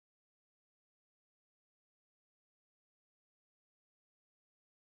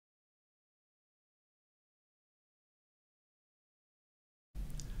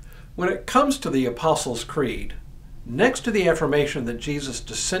When it comes to the Apostles' Creed, next to the affirmation that Jesus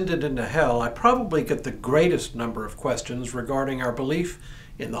descended into hell, I probably get the greatest number of questions regarding our belief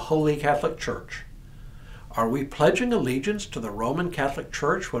in the Holy Catholic Church. Are we pledging allegiance to the Roman Catholic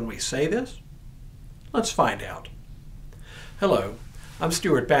Church when we say this? Let's find out. Hello, I'm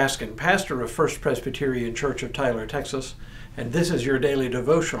Stuart Baskin, pastor of First Presbyterian Church of Tyler, Texas, and this is your daily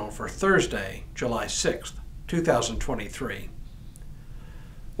devotional for Thursday, July 6th, 2023.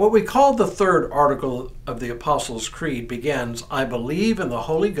 What we call the third article of the Apostles' Creed begins, I believe in the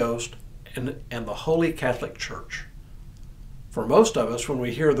Holy Ghost and the Holy Catholic Church. For most of us, when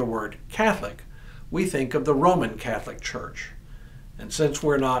we hear the word Catholic, we think of the Roman Catholic Church. And since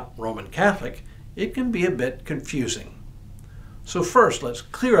we're not Roman Catholic, it can be a bit confusing. So first, let's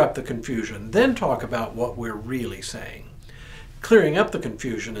clear up the confusion, then talk about what we're really saying. Clearing up the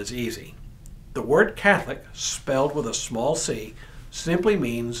confusion is easy. The word Catholic, spelled with a small c, simply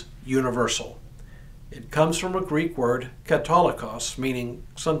means universal. It comes from a Greek word, katholikos, meaning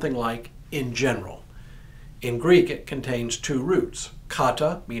something like in general. In Greek, it contains two roots,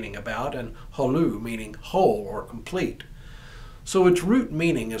 kata, meaning about, and holou, meaning whole or complete. So its root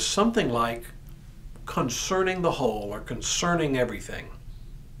meaning is something like concerning the whole or concerning everything.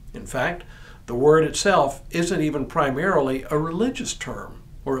 In fact, the word itself isn't even primarily a religious term,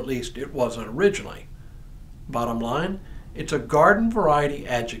 or at least it wasn't originally. Bottom line, it's a garden variety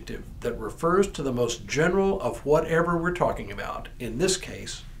adjective that refers to the most general of whatever we're talking about, in this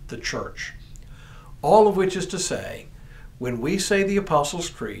case, the church. All of which is to say, when we say the Apostles'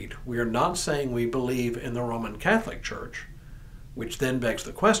 Creed, we are not saying we believe in the Roman Catholic Church, which then begs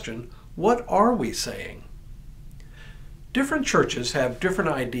the question, what are we saying? Different churches have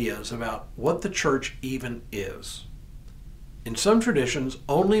different ideas about what the church even is. In some traditions,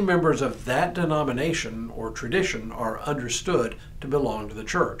 only members of that denomination or tradition are understood to belong to the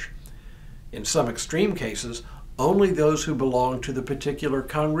church. In some extreme cases, only those who belong to the particular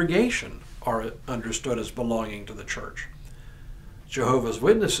congregation are understood as belonging to the church. Jehovah's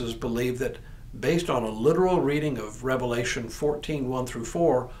Witnesses believe that, based on a literal reading of Revelation 14:1 through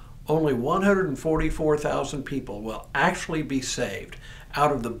 4, only 144,000 people will actually be saved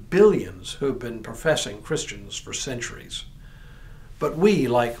out of the billions who have been professing Christians for centuries. But we,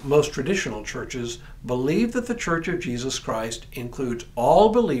 like most traditional churches, believe that the Church of Jesus Christ includes all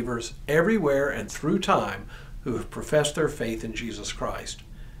believers everywhere and through time who have professed their faith in Jesus Christ.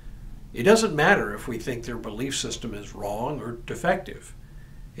 It doesn't matter if we think their belief system is wrong or defective.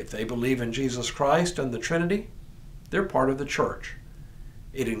 If they believe in Jesus Christ and the Trinity, they're part of the church.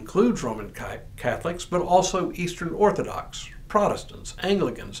 It includes Roman Catholics, but also Eastern Orthodox, Protestants,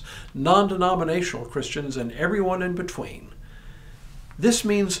 Anglicans, non-denominational Christians, and everyone in between. This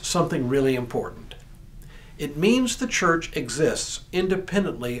means something really important. It means the church exists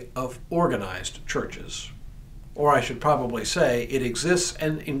independently of organized churches. Or I should probably say it exists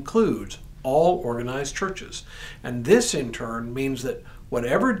and includes all organized churches. And this in turn means that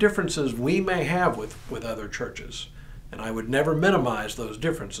whatever differences we may have with other churches, and I would never minimize those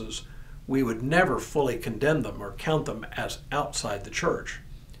differences, we would never fully condemn them or count them as outside the church.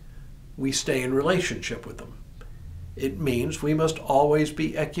 We stay in relationship with them. It means we must always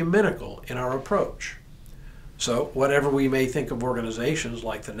be ecumenical in our approach. So whatever we may think of organizations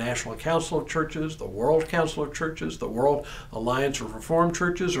like the National Council of Churches, the World Council of Churches, the World Alliance of Reformed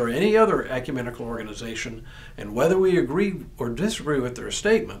Churches, or any other ecumenical organization, and whether we agree or disagree with their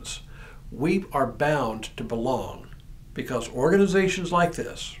statements, we are bound to belong, because organizations like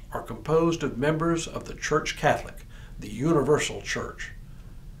this are composed of members of the Church Catholic, the universal church.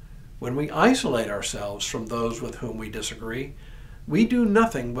 When we isolate ourselves from those with whom we disagree, we do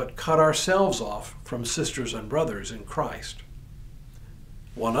nothing but cut ourselves off from sisters and brothers in Christ.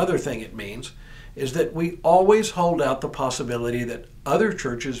 One other thing it means is that we always hold out the possibility that other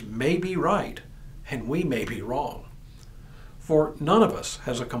churches may be right and we may be wrong. For none of us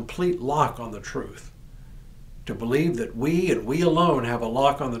has a complete lock on the truth. To believe that we and we alone have a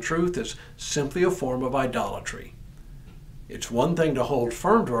lock on the truth is simply a form of idolatry. It's one thing to hold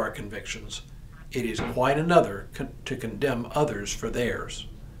firm to our convictions. It is quite another to condemn others for theirs.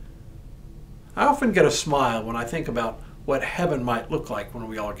 I often get a smile when I think about what heaven might look like when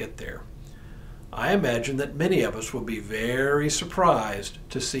we all get there. I imagine that many of us will be very surprised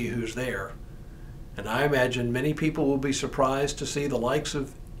to see who's there. And I imagine many people will be surprised to see the likes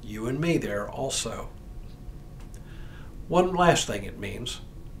of you and me there also. One last thing it means,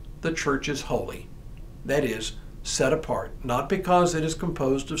 the church is holy. That is, set apart, not because it is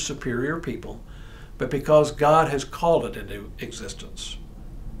composed of superior people, but because God has called it into existence.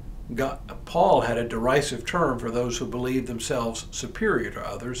 Paul had a derisive term for those who believed themselves superior to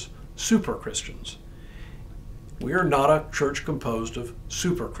others, super Christians. We are not a church composed of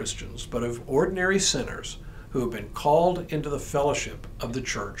super Christians, but of ordinary sinners who have been called into the fellowship of the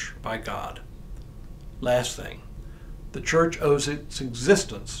church by God. Last thing, the church owes its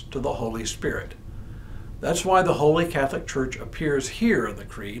existence to the Holy Spirit. That's why the Holy Catholic Church appears here in the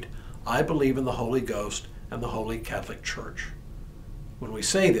Creed, I believe in the Holy Ghost and the Holy Catholic Church. When we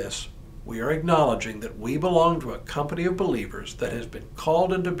say this, we are acknowledging that we belong to a company of believers that has been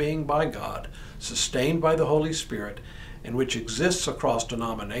called into being by God, sustained by the Holy Spirit, and which exists across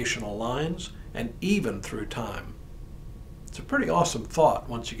denominational lines and even through time. It's a pretty awesome thought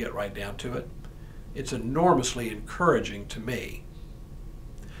once you get right down to it. It's enormously encouraging to me.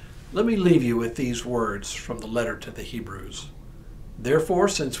 Let me leave you with these words from the letter to the Hebrews. Therefore,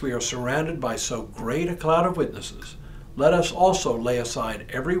 since we are surrounded by so great a cloud of witnesses, let us also lay aside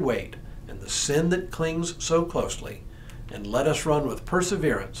every weight and the sin that clings so closely, and let us run with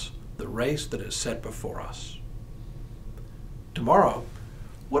perseverance the race that is set before us. Tomorrow,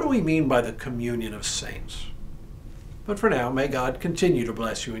 what do we mean by the communion of saints? But for now, may God continue to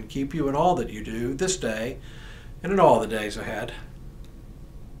bless you and keep you in all that you do this day and in all the days ahead.